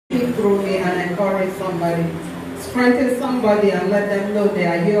speak through me and encourage somebody. Strengthen somebody and let them know they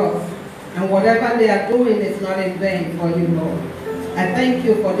are yours. And whatever they are doing is not in vain for you, Lord. I thank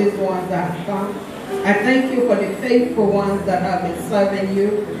you for these ones that have come. I thank you for the faithful ones that have been serving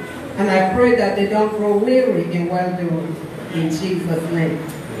you. And I pray that they don't grow weary in well-doing. In Jesus' name.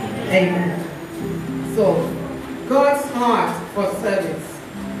 Amen. So, God's heart for service.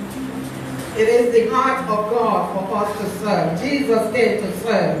 It is the heart of God for us to serve. Jesus came to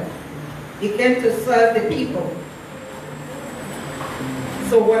serve. He came to serve the people.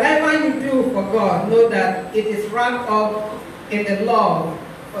 So whatever you do for God, know that it is wrapped up in the love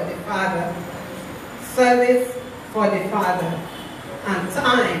for the Father, service for the Father, and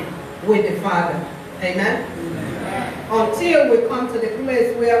time with the Father. Amen? Amen. Until we come to the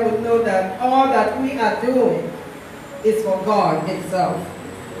place where we know that all that we are doing is for God Himself.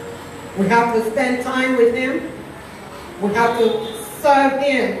 We have to spend time with Him. We have to serve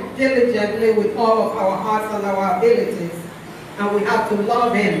Him diligently with all of our hearts and our abilities. And we have to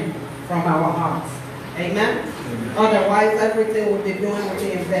love Him from our hearts. Amen? Amen. Otherwise, everything we'll be doing will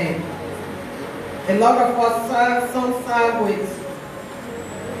be in vain. A lot of us serve, some serve with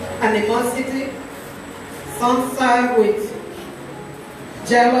animosity, some serve with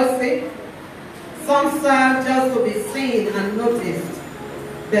jealousy, some serve just to be seen and noticed.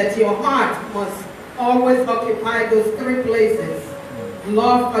 That your heart must always occupy those three places: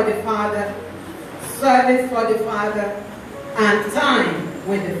 love for the Father, service for the Father, and time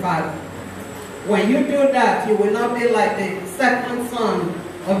with the Father. When you do that, you will not be like the second son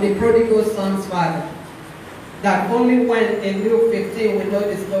of the prodigal son's father. That only when in Luke 15 we know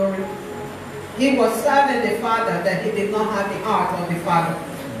the story, he was serving the Father, that he did not have the heart of the Father.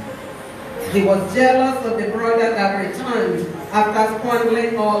 He was jealous of the brother that returned after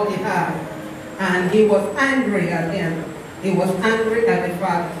squandering all he had. And he was angry at him. He was angry at the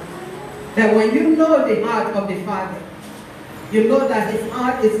Father. That when you know the heart of the Father, you know that his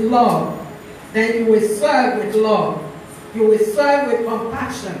heart is love, then you will serve with love. You will serve with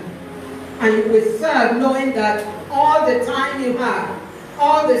compassion. And you will serve knowing that all the time you have,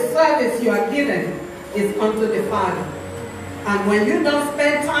 all the service you are given is unto the Father. And when you don't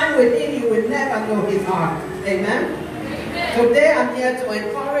spend time with Him, you will never know His heart. Amen? Amen? Today I'm here to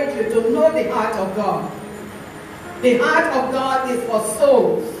encourage you to know the heart of God. The heart of God is for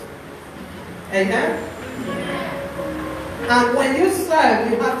souls. Amen? And when you serve,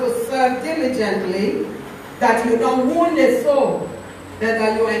 you have to serve diligently, that you don't wound a soul,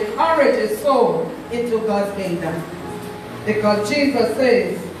 that you encourage a soul into God's kingdom. Because Jesus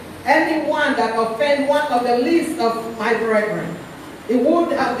says, anyone that offends one of the least of my brethren, it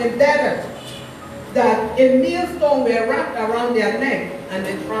would have been better that a millstone were wrapped around their neck and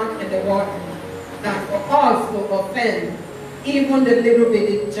they drowned in the water, than for us to offend even the little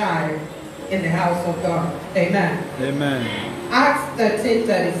bitty child in the house of God. Amen. Amen. Acts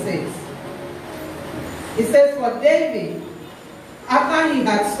 13:36. It says, for David, after he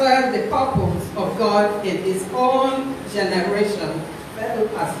had served the purpose of God in his own generation, fell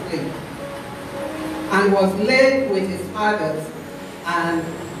asleep and was laid with his fathers and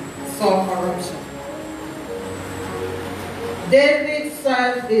saw corruption. David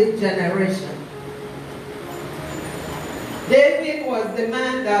served his generation. David was the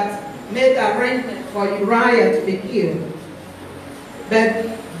man that made arrangement for Uriah to be killed.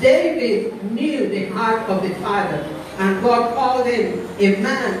 But David knew the heart of the Father, and God called him a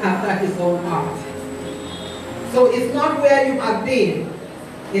man after his own heart. So it's not where you have been,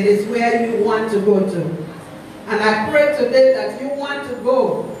 it is where you want to go to. And I pray today that you want to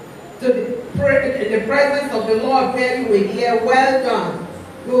go to the presence of the Lord, where you will hear, well done,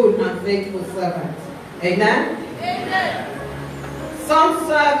 good and faithful servant. Amen? Amen. Some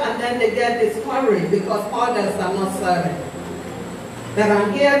serve and then they get discouraged because others are not serving. But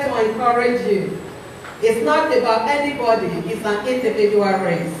I'm here to encourage you. It's not about anybody, it's an individual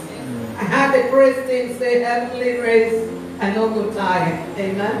race. I had a praise team say, heavenly race, I don't go tired.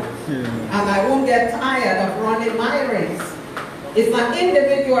 Amen? And I won't get tired of running my race. It's an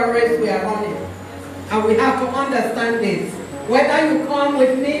individual race we are running. And we have to understand this. Whether you come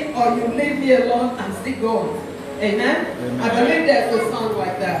with me or you leave me alone, I'm still going. Amen? Amen. I believe there's a song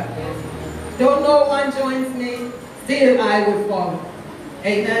like that. Though no one joins me, still I will follow.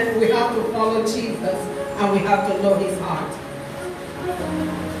 Amen? We have to follow Jesus and we have to know His heart.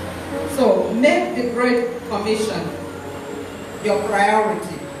 So, make the Great Commission your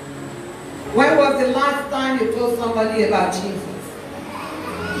priority. When was the last time you told somebody about Jesus?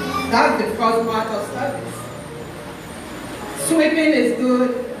 That's the first part of service. Sweeping is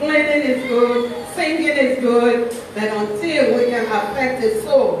good, cleaning is good, singing is good, But until we can affect his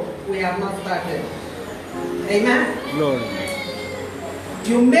soul, we have not started. Amen? Lord.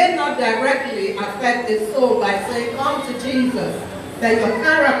 You may not directly affect his soul by saying, come to Jesus. But your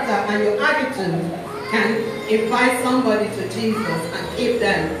character and your attitude can invite somebody to Jesus and keep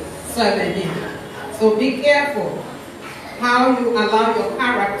them serving him. So be careful how you allow your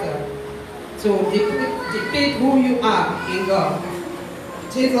character to depict who you are in God.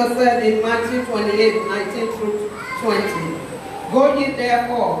 Jesus said in Matthew 28:19-20, go ye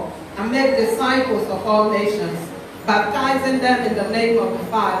therefore and make disciples of all nations, baptizing them in the name of the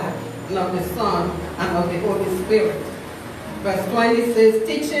Father, and of the Son, and of the Holy Spirit. Verse 20 says,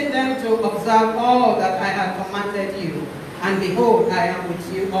 teaching them to observe all that I have commanded you, and behold, I am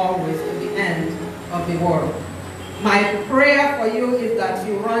with you always to the end of the world. My prayer for you is that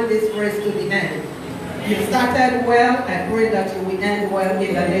you run this race to the end. You started well, I pray that you will end well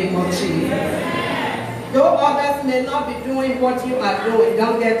in the name of Jesus. Though others may not be doing what you are doing,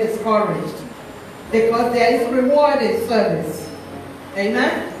 don't get discouraged, because there is reward in service.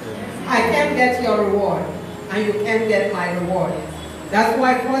 Amen? I can get your reward, and you can get my reward. That's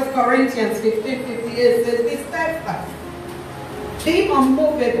why 1 Corinthians 15:58 says, be steadfast, be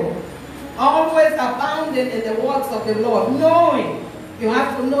unmovable, always abounding in the works of the Lord, knowing, you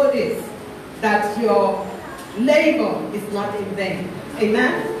have to know this, that your labor is not in vain.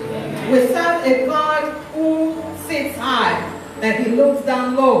 Amen? We serve a God who sits high, that he looks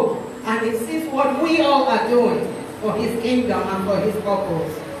down low, and he sees what we all are doing for his kingdom and for his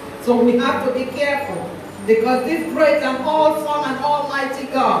purpose. So we have to be careful, because this great and awesome and almighty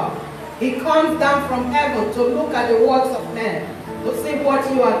God, he comes down from heaven to look at the works of men, to see what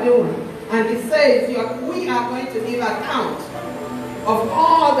you are doing. And he says, we are going to give account of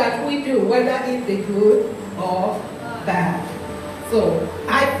all that we do, whether it be good or bad. So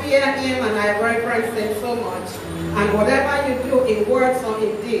I fear him and I reverence him so much. And whatever you do in words or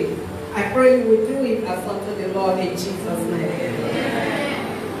in deed, I pray you will do it as unto the Lord in Jesus' name.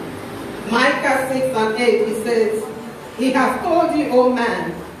 Micah 6:8, he says, he has told you, O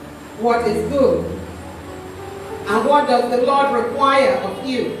man, what is good. And what does the Lord require of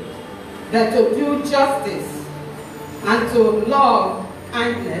you? That to do justice, and to love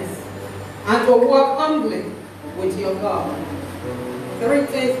kindness, and to walk humbly with your God. 3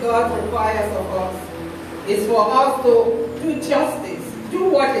 things God requires of us is for us to do justice, do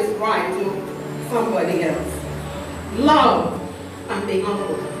what is right to somebody else. Love and be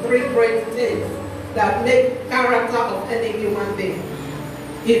humble. 3 great things that make character of any human being.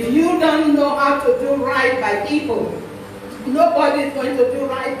 If you don't know how to do right by people, nobody is going to do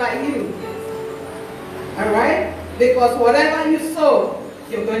right by you. Alright? Because whatever you sow,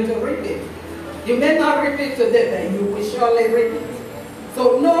 you're going to reap it. You may not reap it today, but you will surely reap it.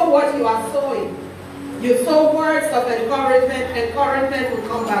 So know what you are sowing. You sow words of encouragement, encouragement will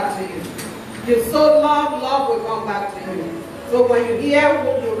come back to you. You sow love, love will come back to you. So when you hear,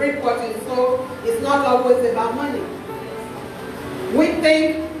 you reap what you sow, it's not always about money. We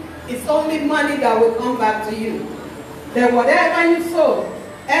think it's only money that will come back to you. Then whatever you sow,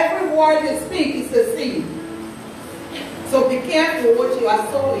 every word you speak is a seed. So be careful what you are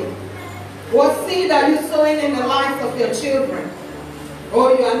sowing. What seed are you sowing in the lives of your children?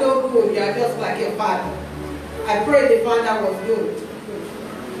 Oh, you are no good. You are just like your father. I pray the father was good.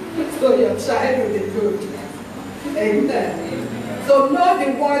 So your child will be good. Amen. So know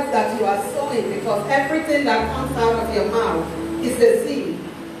the words that you are sowing, because everything that comes out of your mouth is a seed.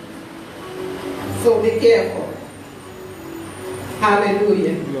 So be careful.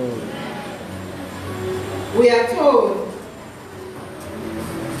 Hallelujah. Lord. We are told,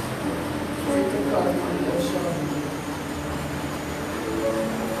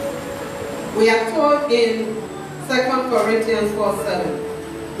 in 2 Corinthians 4:7,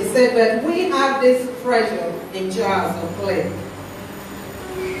 it said that we have this treasure in jars of clay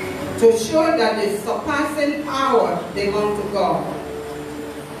to show that the surpassing power belongs to God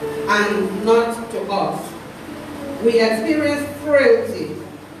and not to us. We experience frailty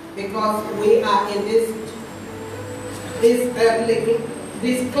because we are in this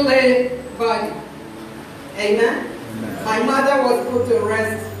clay body. Amen? My mother was put to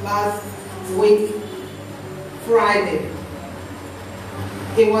rest last week, Friday.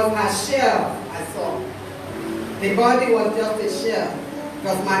 It was her shell I saw. The body was just a shell,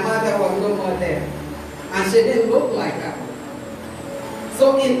 because my mother was no more there. And she didn't look like that.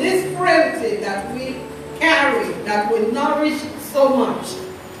 So in this frailty that we carry, that we nourish so much,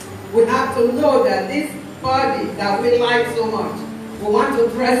 we have to know that this body that we like so much, we want to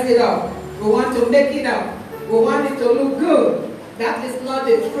dress it up, we want to make it up, we want it to look good. That is not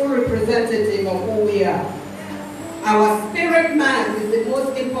a true representative of who we are. Our spirit man is the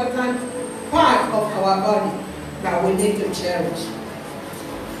most important part of our body that we need to cherish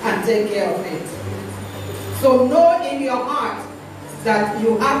and take care of it. So know in your heart that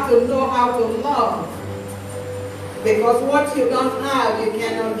you have to know how to love, because what you don't have, you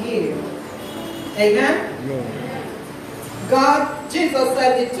cannot give. Amen? No. God, Jesus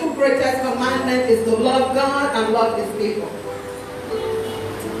said the two greatest commandments is to love God and love his people.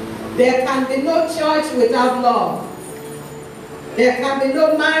 There can be no church without love. There can be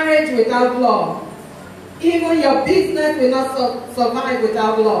no marriage without love. Even your business will not survive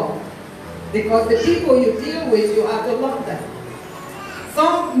without love. Because the people you deal with, you have to love them.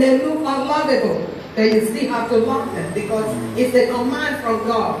 Some may look unlovable, but you still have to love them, because it's a command from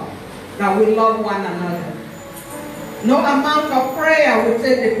God that we love one another. No amount of prayer will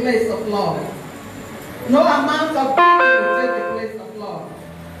take the place of love. No amount of giving will take the place of love.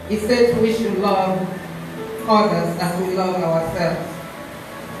 He says we should love others as we love ourselves.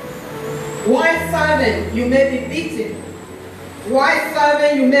 While serving, you may be beaten. While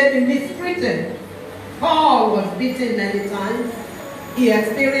serving, you may be mistreated. Paul was beaten many times. He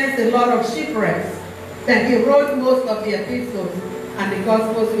experienced a lot of shipwrecks. Then he wrote most of the epistles and the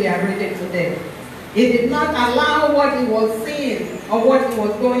Gospels we are reading today. He did not allow what he was seeing or what he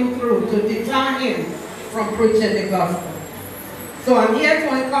was going through to deter him from preaching the gospel. So I'm here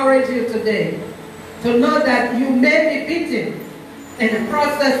to encourage you today to know that you may be beaten in the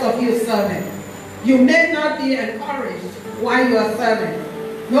process of you serving. You may not be encouraged while you are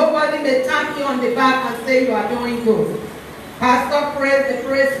serving. Nobody may tap you on the back and say you are doing good. Pastor praised the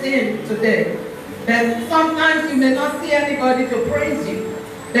praise team today. But sometimes you may not see anybody to praise you.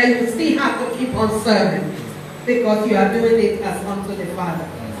 Then you still have to keep on serving, because you are doing it as unto the Father.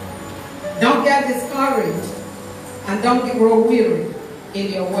 Don't get discouraged and don't grow weary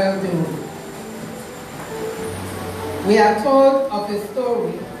in your well-doing. We are told of a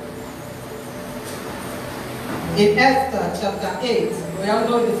story in Esther chapter 8. We all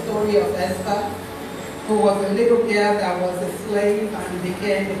know the story of Esther, who was a little girl that was a slave and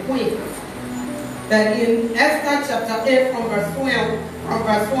became a queen. That in Esther chapter 8 from verse 1,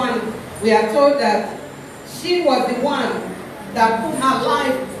 we are told that she was the one that put her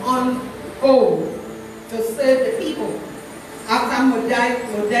life on hold to save the people. After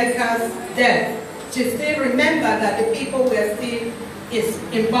Mordecai's death, she still remembered that the people were still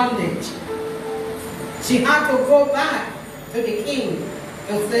in bondage. She had to go back to the king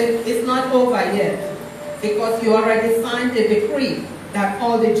to say, it's not over yet, because you already signed a decree that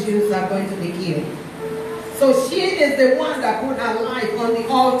all the Jews are going to be killed. So she is the one that put her life on the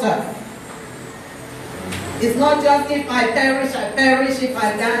altar. It's not just if I perish, I perish. If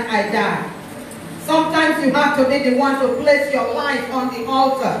I die, I die. Sometimes you have to be the one to place your life on the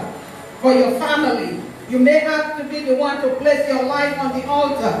altar for your family. You may have to be the one to place your life on the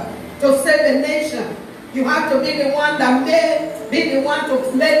altar to save the nation. You have to be the one that may be the one to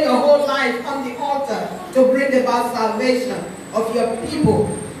lay your whole life on the altar to bring about salvation of your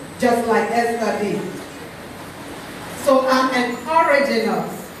people, just like Esther did. So I'm encouraging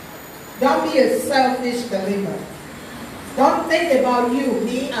us, don't be a selfish believer. Don't think about you,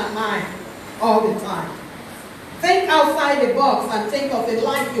 me, and I all the time. Think outside the box and think of a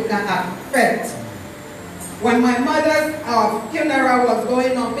life you can affect. When my mother's funeral was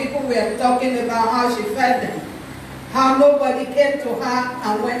going on, people were talking about how she fed them, how nobody came to her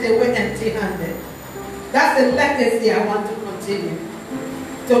and went away empty-handed. That's a legacy I want to continue.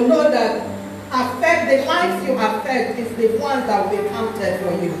 To know that the lives you affect is the ones that will be counted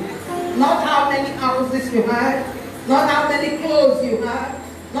for you. Not how many houses you have, not how many clothes you have,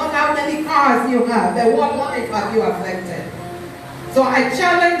 not how many cars you have, but what life have you affected. So I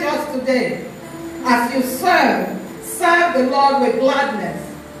challenge us today, as you serve the Lord with gladness.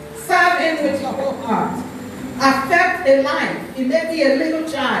 Serve him with your whole heart. Affect a life. It may be a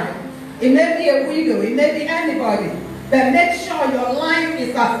little child. It may be a widow. It may be anybody. But make sure your life is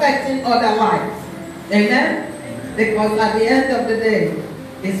affecting other lives. Amen? Because at the end of the day,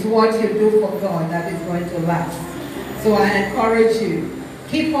 it's what you do for God that is going to last. So I encourage you,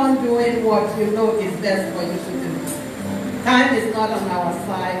 keep on doing what you know is best for you to do. Time is not on our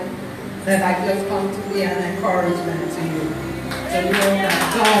side, but I just come to be an encouragement to you. To know that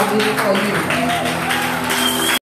God is for you.